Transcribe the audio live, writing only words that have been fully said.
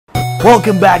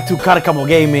Welcome back to Karcamo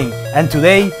Gaming, and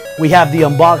today we have the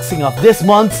unboxing of this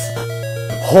month's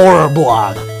horror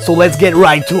block. So let's get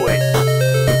right to it.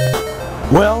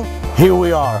 Well, here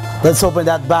we are. Let's open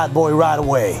that bad boy right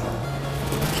away.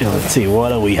 Okay, let's see, what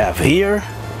do we have here?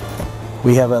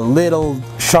 We have a little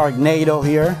Sharknado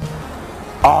here.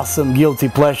 Awesome guilty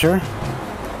pleasure.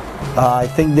 I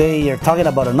think they are talking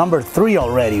about a number 3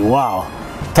 already. Wow.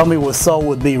 Tommy Wiseau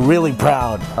would be really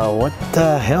proud. What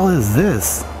the hell is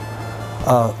this?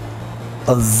 A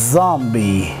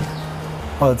zombie.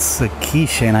 Well, it's a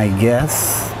keychain, I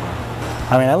guess.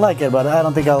 I mean, I like it, but I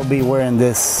don't think I'll be wearing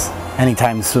this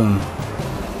anytime soon.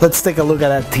 Let's take a look at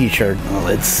that t-shirt.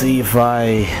 Let's see if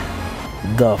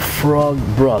the Frog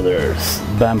Brothers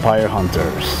Vampire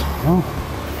Hunters. Oh.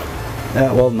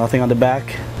 Yeah, well, nothing on the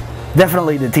back.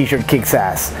 Definitely the t-shirt kicks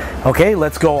ass. Okay,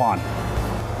 let's go on.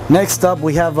 Next up,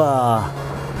 we have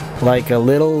like a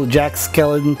little Jack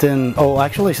Skellington. Oh,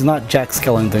 actually, it's not Jack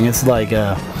Skellington. It's like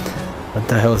what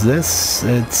the hell is this?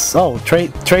 It's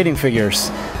trading figures.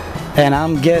 And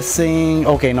I'm guessing.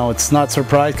 Okay, no, it's not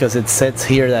surprised because it says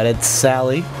here that it's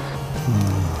Sally.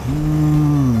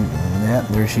 Yeah,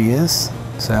 there she is,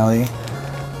 Sally.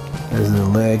 There's the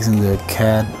legs and the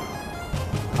cat.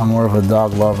 I'm more of a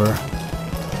dog lover,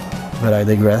 but I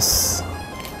digress.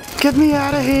 Get me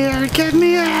out of here! Get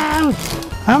me out!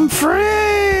 I'm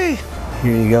free!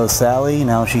 Here you go, Sally.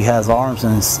 Now she has arms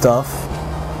and stuff.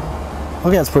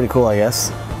 Okay, that's pretty cool, I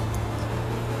guess.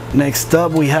 Next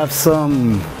up, we have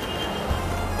some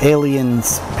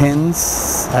aliens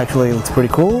pins. Actually, it looks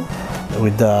pretty cool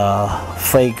with the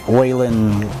fake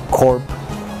Wayland Corp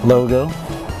logo.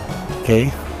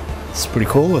 Okay, it's pretty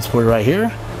cool. Let's put it right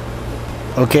here.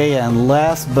 Okay, and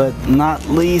last but not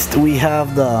least, we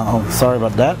have the, oh, sorry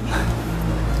about that.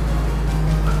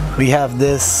 We have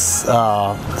this,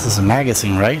 this is a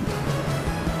magazine, right?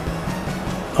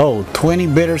 Oh, 20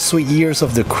 Bittersweet Years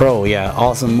of the Crow. Yeah,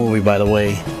 awesome movie, by the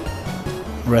way.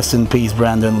 Rest in peace,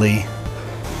 Brandon Lee.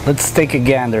 Let's take a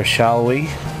gander, shall we?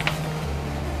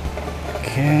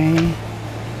 Okay.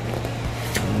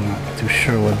 I'm not too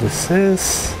sure what this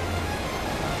is.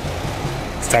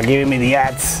 Start giving me the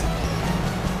ads.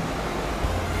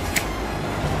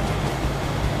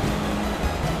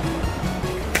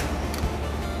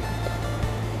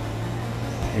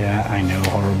 Yeah, I know,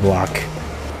 horror block.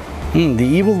 The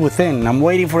Evil Within. I'm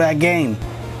waiting for that game.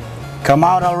 Come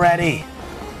out already.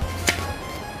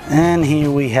 And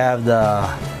here we have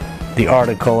the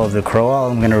article of the Crow.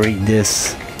 I'm gonna read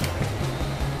this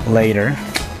later.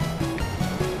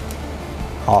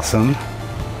 Awesome.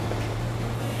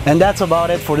 And that's about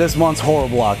it for this month's horror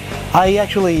block.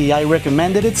 I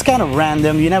recommend it. It's kind of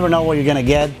random. You never know what you're gonna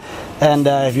get. And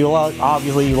if you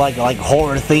obviously you like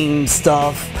horror themed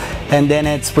stuff, and then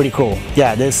it's pretty cool.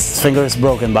 Yeah, this finger is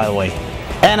broken, by the way.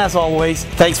 And as always,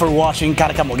 thanks for watching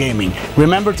Karcamo Gaming.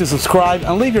 Remember to subscribe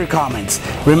and leave your comments.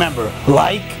 Remember,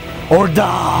 like or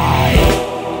die.